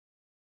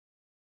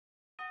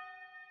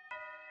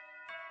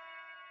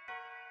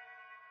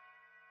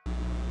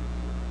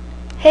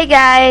Hey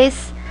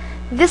guys!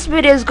 This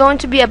video is going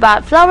to be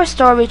about flower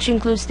store, which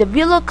includes the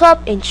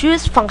Vlookup and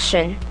choose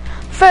function.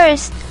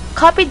 First,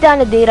 copy down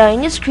the data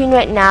on your screen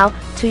right now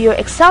to your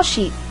Excel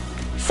sheet.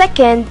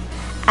 Second,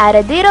 add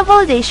a data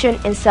validation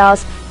in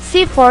cells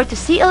C4 to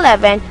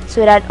C11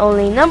 so that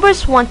only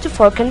numbers 1 to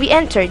 4 can be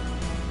entered.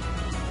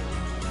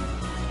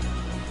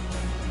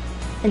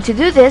 And to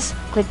do this,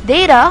 click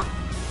Data,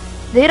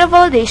 Data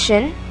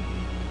Validation,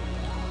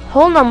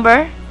 Whole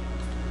Number,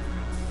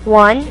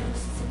 1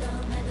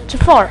 to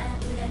 4.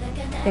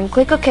 Then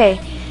click OK.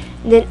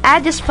 Then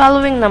add these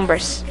following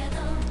numbers: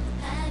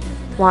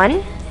 1,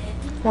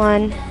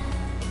 1,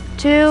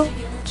 2,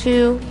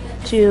 2,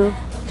 2,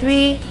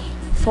 3,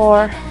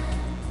 4,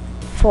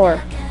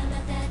 4.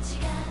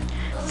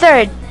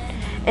 Third,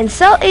 in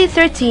cell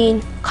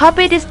A13,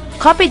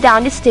 copy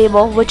down this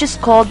table, which is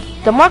called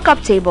the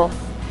markup table,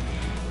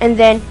 and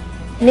then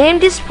name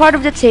this part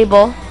of the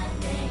table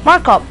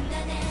markup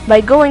by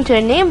going to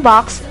the name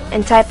box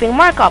and typing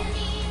markup.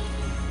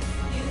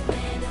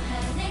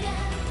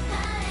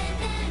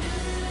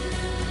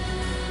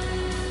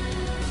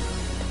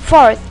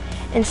 Fourth,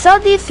 in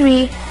cell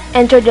D3,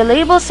 enter the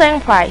label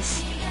selling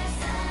price.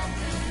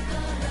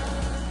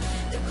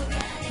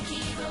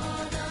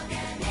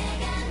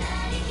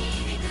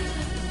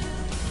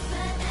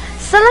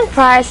 Selling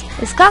price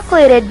is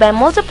calculated by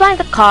multiplying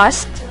the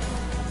cost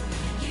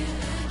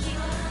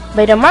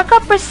by the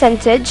markup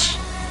percentage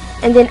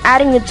and then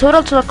adding the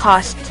total to the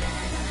cost.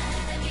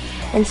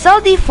 In cell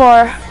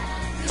D4,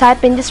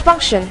 type in this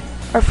function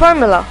or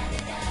formula: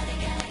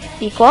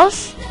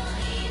 equals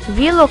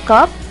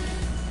Vlookup,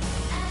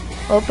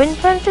 open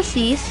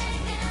parentheses,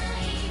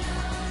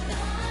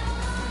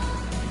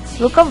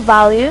 lookup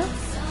value,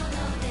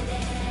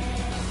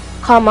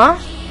 comma,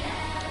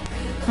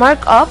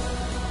 markup,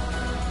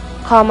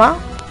 comma,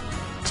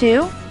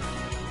 2,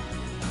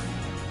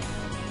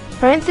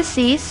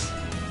 parentheses,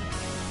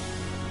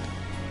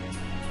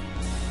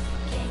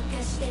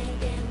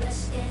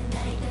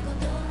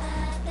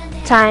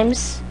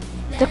 times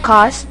the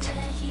cost,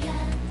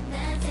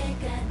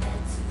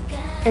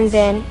 and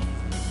then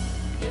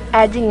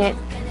adding it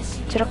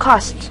to the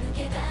cost.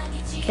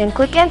 Then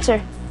click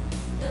enter.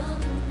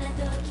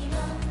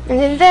 And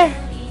then there.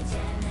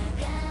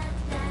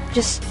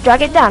 Just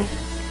drag it down.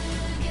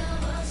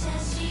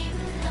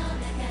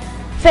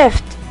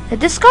 Fifth, the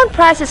discount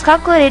price is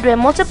calculated by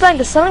multiplying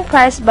the selling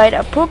price by the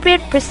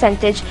appropriate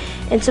percentage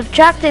and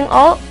subtracting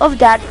all of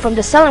that from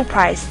the selling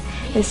price.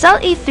 In cell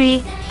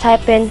E3,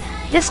 type in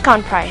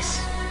discount price.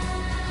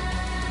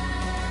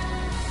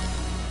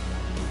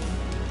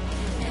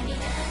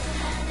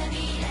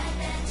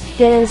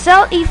 Then in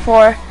cell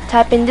E4,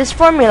 type in this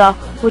formula,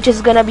 which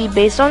is gonna be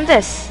based on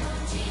this.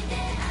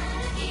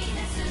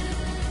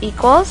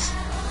 Equals,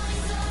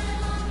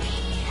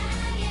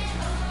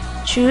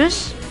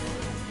 choose,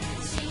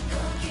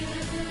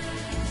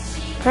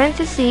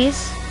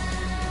 parentheses,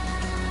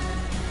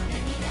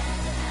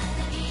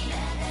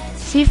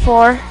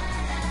 C4,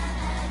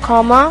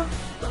 comma,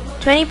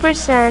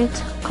 20%,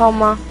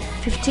 comma,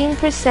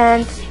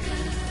 15%,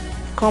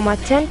 comma,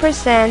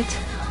 10%,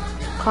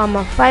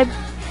 comma, 5%.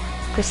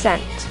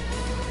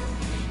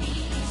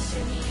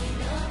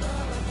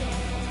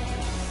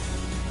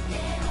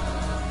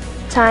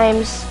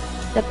 Times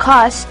the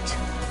cost,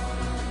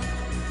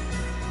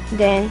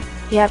 then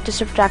you have to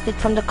subtract it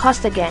from the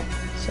cost again.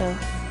 So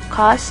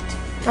cost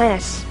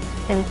minus,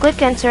 and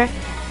click enter,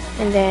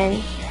 and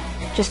then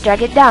just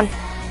drag it down.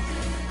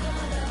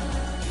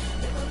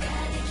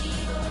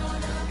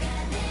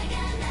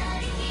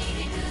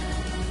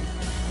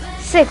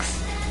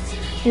 Sixth,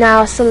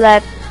 now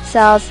select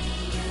cells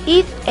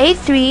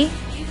A3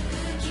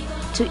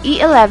 to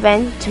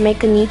E11 to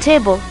make a new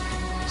table.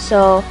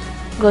 So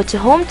go to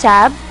Home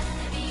tab,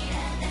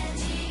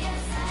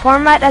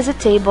 Format as a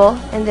table,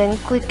 and then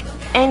click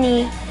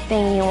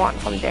anything you want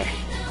from there.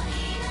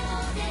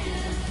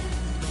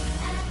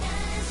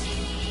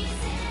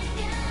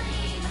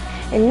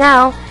 And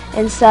now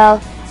in cell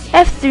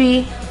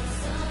F3,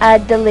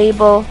 add the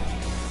label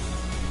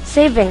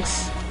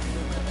savings.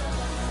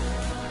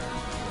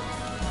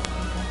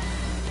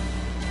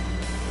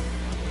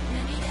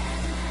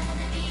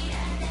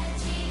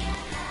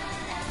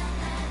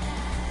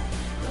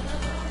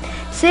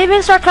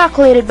 Savings are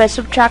calculated by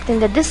subtracting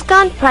the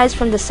discount price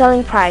from the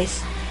selling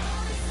price.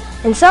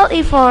 In cell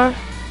F4,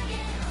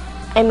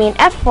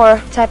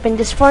 type in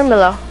this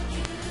formula: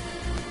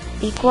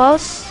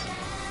 equals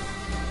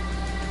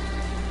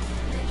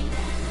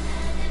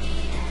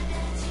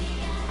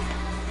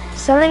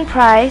selling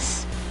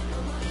price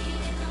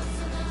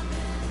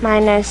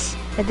minus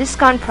the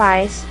discount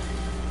price,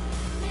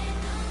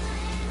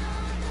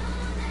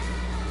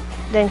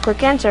 then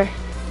click enter.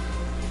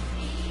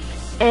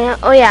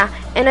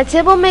 And a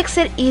table makes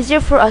it easier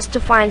for us to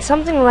find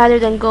something rather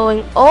than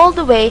going all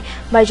the way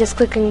by just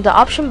clicking the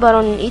option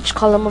button in each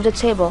column of the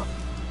table.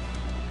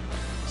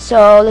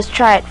 So let's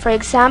try it. For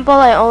example,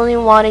 I only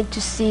wanted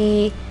to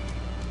see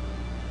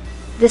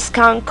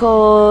discount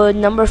code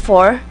number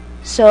 4,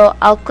 so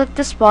I'll click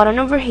this button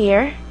over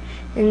here,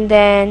 and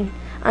then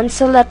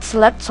unselect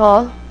select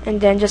all, and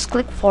then just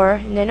click 4,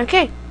 and then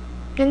okay.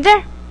 Then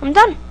there, I'm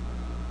done.